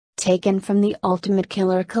Taken from the Ultimate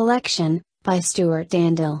Killer Collection, by Stewart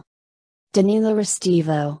Andel. Danilo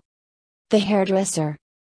Restivo. The Hairdresser.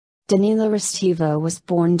 Danilo Restivo was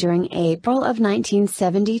born during April of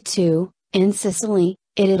 1972, in Sicily,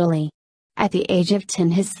 Italy. At the age of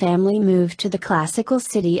 10 his family moved to the classical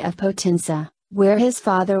city of Potenza, where his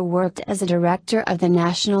father worked as a director of the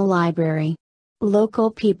National Library.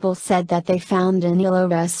 Local people said that they found Danilo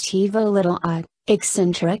Restivo a little odd,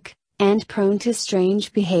 eccentric, and prone to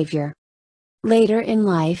strange behavior. Later in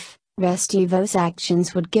life, Restivo's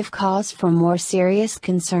actions would give cause for more serious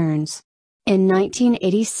concerns. In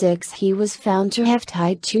 1986 he was found to have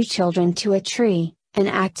tied 2 children to a tree, an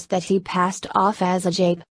act that he passed off as a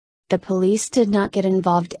jape. The police did not get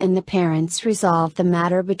involved and the parents resolved the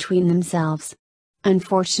matter between themselves.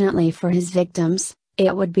 Unfortunately for his victims,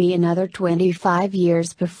 it would be another 25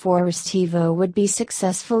 years before Restivo would be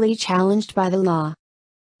successfully challenged by the law.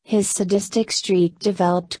 His sadistic streak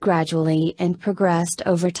developed gradually and progressed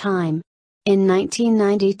over time. In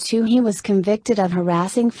 1992 he was convicted of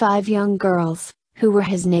harassing 5 young girls, who were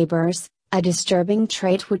his neighbors, a disturbing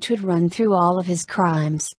trait which would run through all of his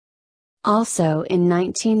crimes. Also in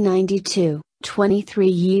 1992,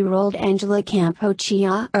 23-year-old Angela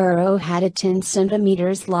Campochiaro had a 10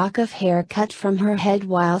 cm lock of hair cut from her head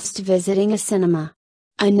whilst visiting a cinema.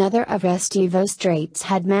 Another of Restivo's traits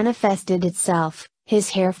had manifested itself,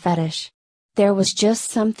 his hair fetish. There was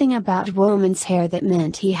just something about women's hair that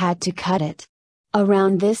meant he had to cut it.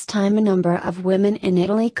 Around this time a number of women in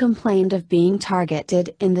Italy complained of being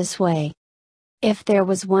targeted in this way. If there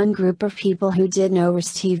was one group of people who did know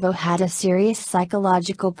Restivo had a serious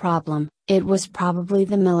psychological problem, it was probably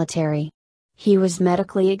the military. He was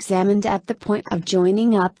medically examined at the point of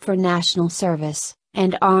joining up for national service,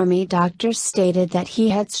 and army doctors stated that he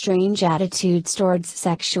had strange attitudes towards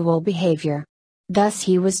sexual behavior. Thus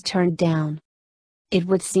he was turned down. It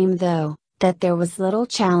would seem though, that there was little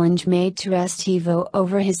challenge made to Restivo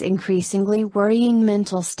over his increasingly worrying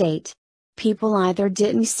mental state. People either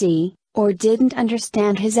didn't see, or didn't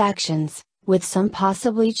understand his actions, with some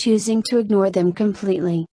possibly choosing to ignore them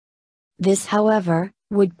completely. This however,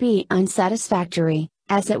 would be unsatisfactory,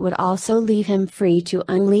 as it would also leave him free to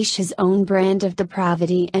unleash his own brand of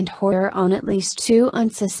depravity and horror on at least 2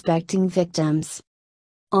 unsuspecting victims.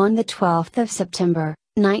 On the 12th of September,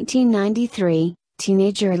 1993,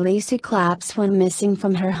 teenager Elisa Claps went missing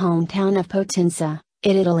from her hometown of Potenza,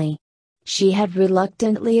 Italy. She had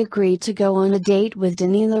reluctantly agreed to go on a date with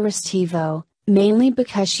Danilo Restivo, mainly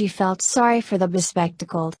because she felt sorry for the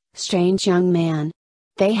bespectacled, strange young man.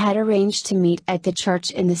 They had arranged to meet at the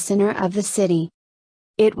church in the center of the city.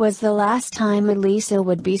 It was the last time Elisa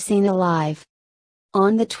would be seen alive.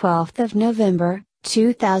 On the 12th of November,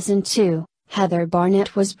 2002, Heather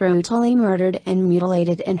Barnett was brutally murdered and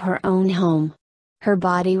mutilated in her own home. Her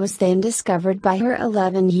body was then discovered by her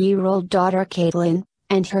 11-year-old daughter Caitlin,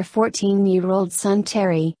 and her 14-year-old son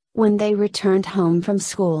Terry, when they returned home from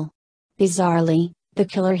school. Bizarrely, the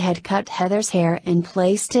killer had cut Heather's hair and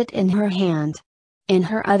placed it in her hand. In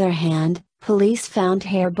her other hand, police found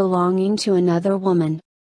hair belonging to another woman.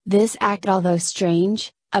 This act, although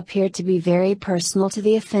strange, appeared to be very personal to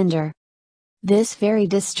the offender. This very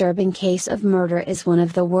disturbing case of murder is one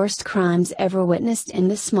of the worst crimes ever witnessed in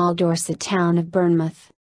the small Dorset town of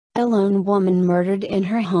Bournemouth. A lone woman murdered in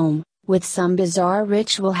her home, with some bizarre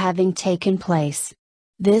ritual having taken place.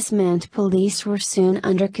 This meant police were soon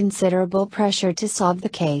under considerable pressure to solve the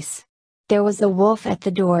case. There was a wolf at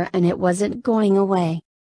the door and it wasn't going away.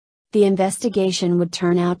 The investigation would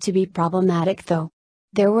turn out to be problematic though.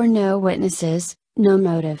 There were no witnesses, no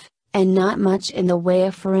motive, and not much in the way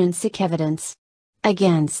of forensic evidence.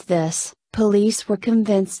 Against this, police were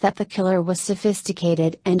convinced that the killer was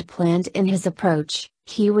sophisticated and planned in his approach.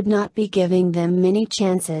 He would not be giving them many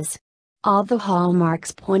chances. All the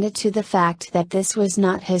hallmarks pointed to the fact that this was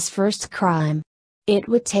not his first crime. It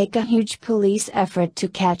would take a huge police effort to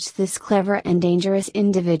catch this clever and dangerous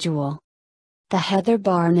individual. The Heather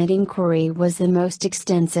Barnett inquiry was the most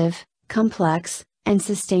extensive, complex, and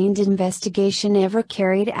sustained investigation ever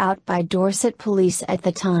carried out by Dorset police at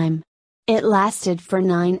the time. It lasted for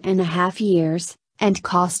 9.5 years, and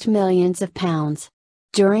cost millions of pounds.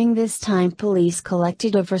 During this time police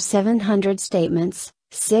collected over 700 statements,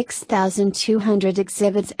 6,200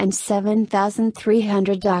 exhibits and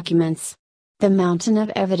 7,300 documents. The mountain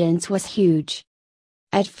of evidence was huge.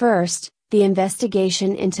 At first, the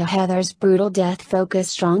investigation into Heather's brutal death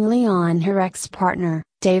focused strongly on her ex-partner,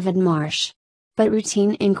 David Marsh. But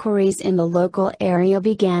routine inquiries in the local area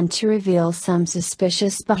began to reveal some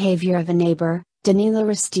suspicious behavior of a neighbor, Danilo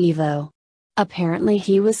Restivo. Apparently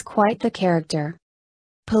he was quite the character.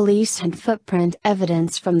 Police had footprint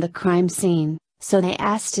evidence from the crime scene, so they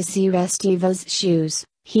asked to see Restivo's shoes.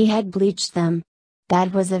 He had bleached them.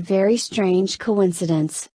 That was a very strange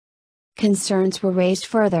coincidence. Concerns were raised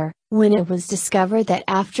further, when it was discovered that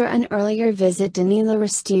after an earlier visit Danilo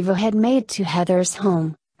Restivo had made to Heather's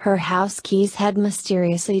home, her house keys had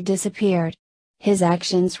mysteriously disappeared. His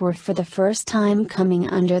actions were for the first time coming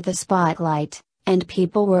under the spotlight, and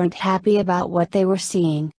people weren't happy about what they were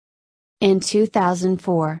seeing. In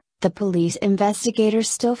 2004, the police investigators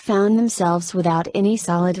still found themselves without any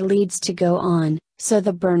solid leads to go on, so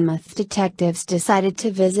the Bournemouth detectives decided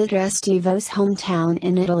to visit Restivo's hometown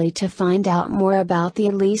in Italy to find out more about the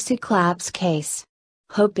Elisa Claps case.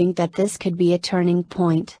 Hoping that this could be a turning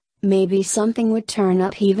point, maybe something would turn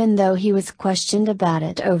up even though he was questioned about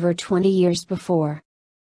it over 20 years before.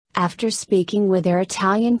 After speaking with their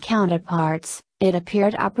Italian counterparts, it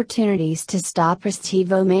appeared opportunities to stop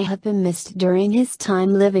Restivo may have been missed during his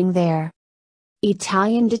time living there.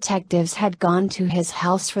 Italian detectives had gone to his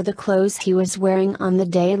house for the clothes he was wearing on the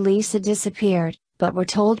day Elisa disappeared, but were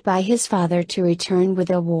told by his father to return with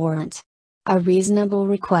a warrant. A reasonable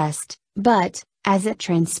request, but, as it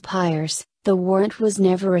transpires, the warrant was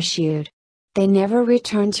never issued. They never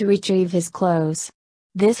returned to retrieve his clothes.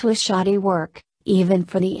 This was shoddy work, even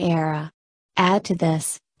for the era. Add to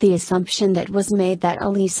this, the assumption that was made that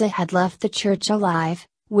Elisa had left the church alive,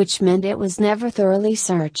 which meant it was never thoroughly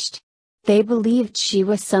searched. They believed she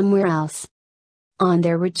was somewhere else. On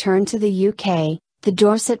their return to the UK, the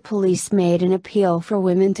Dorset police made an appeal for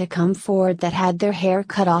women to come forward that had their hair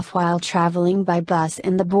cut off while travelling by bus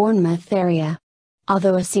in the Bournemouth area.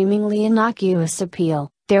 Although a seemingly innocuous appeal,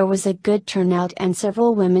 there was a good turnout and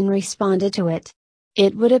several women responded to it.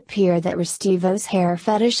 It would appear that Restivo's hair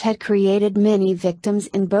fetish had created many victims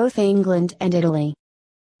in both England and Italy.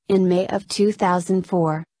 In May of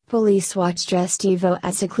 2004, police watched Restivo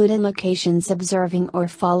at secluded locations observing or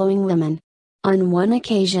following women. On one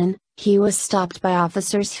occasion, he was stopped by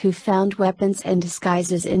officers who found weapons and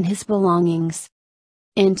disguises in his belongings.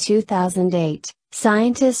 In 2008,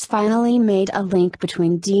 scientists finally made a link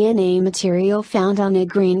between DNA material found on a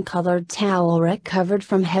green-colored towel recovered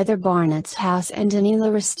from Heather Barnett's house and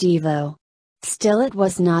Danilo Restivo. Still, it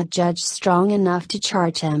was not judged strong enough to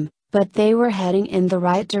charge him, but they were heading in the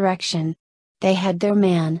right direction. They had their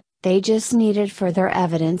man, they just needed further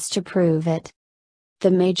evidence to prove it.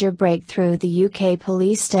 The major breakthrough the UK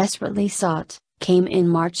police desperately sought, came in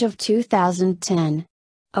March of 2010.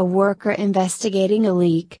 A worker investigating a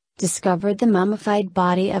leak, discovered the mummified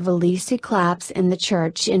body of Elisa Claps in the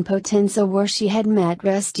church in Potenza where she had met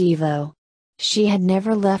Restivo. She had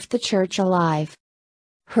never left the church alive.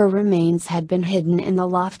 Her remains had been hidden in the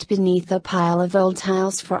loft beneath a pile of old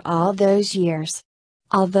tiles for all those years.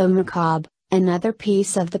 Although macabre, another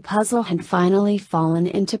piece of the puzzle had finally fallen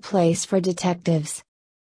into place for detectives.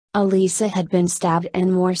 Elisa had been stabbed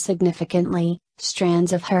and more significantly,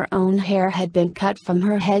 strands of her own hair had been cut from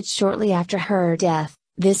her head shortly after her death.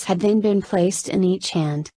 This had then been placed in each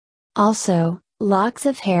hand. Also, locks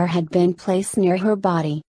of hair had been placed near her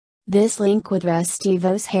body. This link with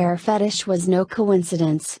Restivo's hair fetish was no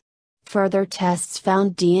coincidence. Further tests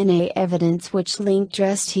found DNA evidence which linked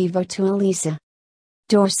Restivo to Elisa.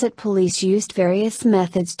 Dorset police used various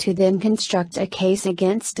methods to then construct a case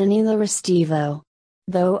against Danilo Restivo.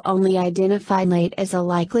 Though only identified late as a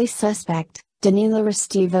likely suspect, Danilo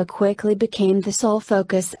Restivo quickly became the sole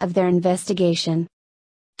focus of their investigation.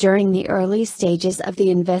 During the early stages of the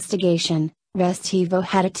investigation, Restivo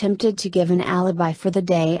had attempted to give an alibi for the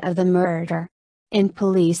day of the murder. In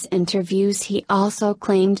police interviews he also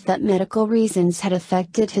claimed that medical reasons had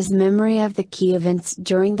affected his memory of the key events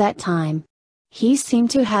during that time. He seemed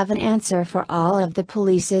to have an answer for all of the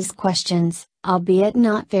police's questions, albeit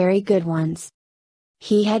not very good ones.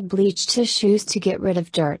 He had bleached his shoes to get rid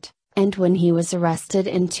of dirt, and when he was arrested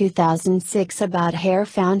in 2006 about hair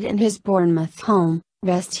found in his Bournemouth home,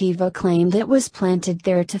 Restivo claimed it was planted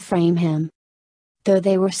there to frame him. Though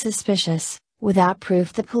they were suspicious, without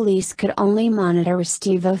proof the police could only monitor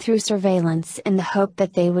Restivo through surveillance in the hope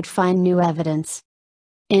that they would find new evidence.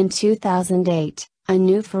 In 2008, a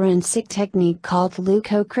new forensic technique called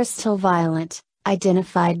leucocrystal violet,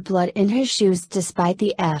 identified blood in his shoes despite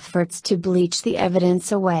the efforts to bleach the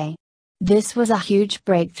evidence away. This was a huge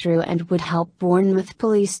breakthrough and would help Bournemouth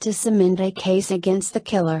police to cement a case against the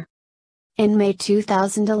killer. In May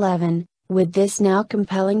 2011, with this now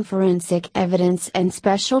compelling forensic evidence and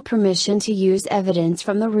special permission to use evidence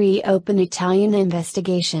from the reopened Italian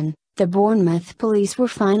investigation, the Bournemouth police were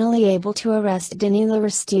finally able to arrest Danilo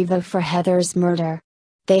Restivo for Heather's murder.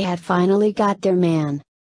 They had finally got their man.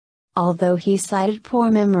 Although he cited poor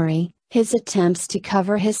memory, His attempts to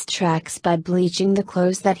cover his tracks by bleaching the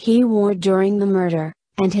clothes that he wore during the murder,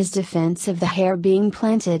 and his defense of the hair being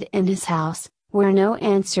planted in his house, were no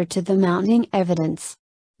answer to the mounting evidence.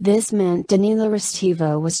 This meant Danilo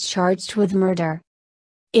Restivo was charged with murder.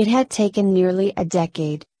 It had taken nearly a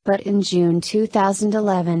decade, but in June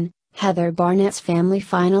 2011, Heather Barnett's family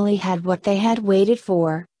finally had what they had waited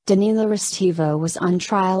for. Danilo Restivo was on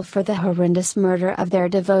trial for the horrendous murder of their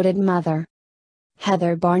devoted mother.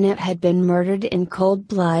 Heather Barnett had been murdered in cold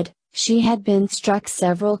blood. She had been struck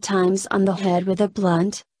several times on the head with a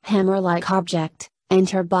blunt, hammer-like object, and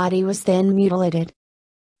her body was then mutilated.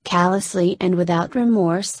 Callously and without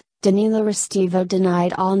remorse, Danilo Restivo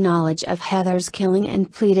denied all knowledge of Heather's killing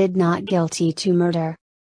and pleaded not guilty to murder.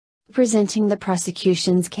 Presenting the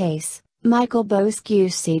prosecution's case, Michael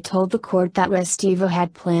Boscusi told the court that Restivo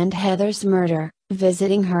had planned Heather's murder,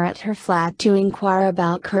 visiting her at her flat to inquire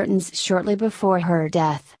about curtains shortly before her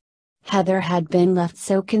death. Heather had been left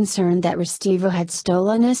so concerned that Restivo had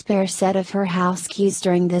stolen a spare set of her house keys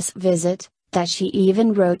during this visit, that she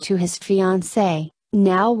even wrote to his fiancée,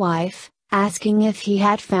 now wife, asking if he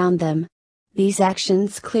had found them. These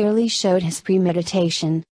actions clearly showed his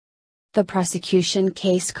premeditation. The prosecution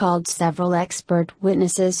case called several expert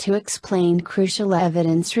witnesses who explained crucial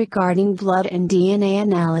evidence regarding blood and DNA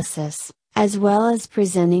analysis, as well as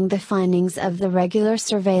presenting the findings of the regular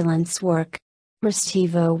surveillance work.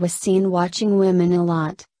 Restivo was seen watching women a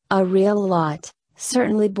lot, a real lot,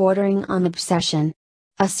 certainly bordering on obsession.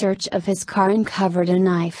 A search of his car uncovered a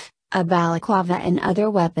knife, a balaclava and other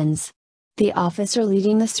weapons. The officer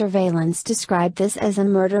leading the surveillance described this as a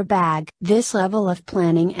murder bag. This level of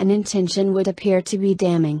planning and intention would appear to be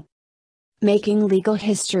damning. Making legal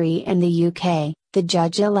history in the UK, the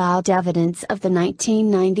judge allowed evidence of the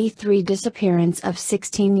 1993 disappearance of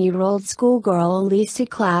 16-year-old schoolgirl Elisa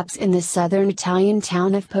Claps in the southern Italian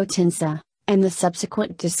town of Potenza, and the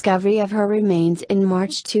subsequent discovery of her remains in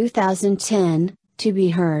March 2010, to be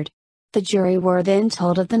heard. The jury were then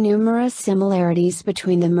told of the numerous similarities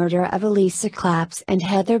between the murder of Elisa Claps and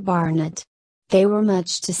Heather Barnett. They were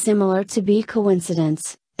much too similar to be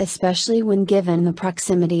coincidence, especially when given the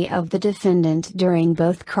proximity of the defendant during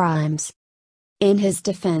both crimes. In his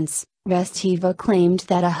defense, Restivo claimed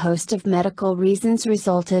that a host of medical reasons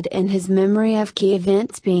resulted in his memory of key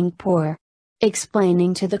events being poor.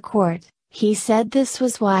 Explaining to the court, he said this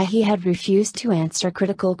was why he had refused to answer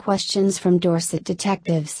critical questions from Dorset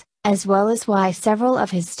detectives, as well as why several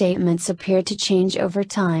of his statements appeared to change over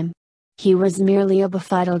time. He was merely a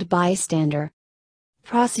befuddled bystander.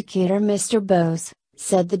 Prosecutor Mr. Bose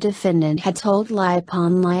said the defendant had told lie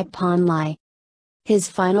upon lie upon lie. His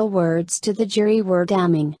final words to the jury were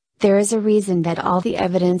damning: "There is a reason that all the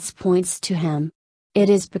evidence points to him. It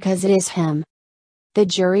is because it is him." The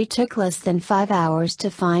jury took less than 5 hours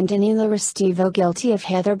to find Danilo Restivo guilty of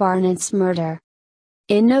Heather Barnett's murder.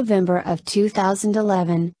 In November of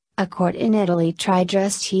 2011, a court in Italy tried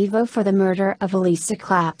Restivo for the murder of Elisa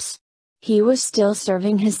Claps. He was still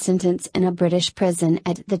serving his sentence in a British prison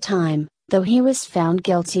at the time, though he was found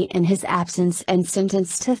guilty in his absence and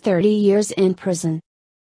sentenced to 30 years in prison.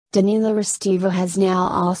 Danilo Restivo has now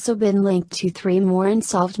also been linked to 3 more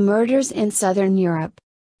unsolved murders in southern Europe.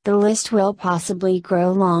 The list will possibly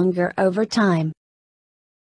grow longer over time.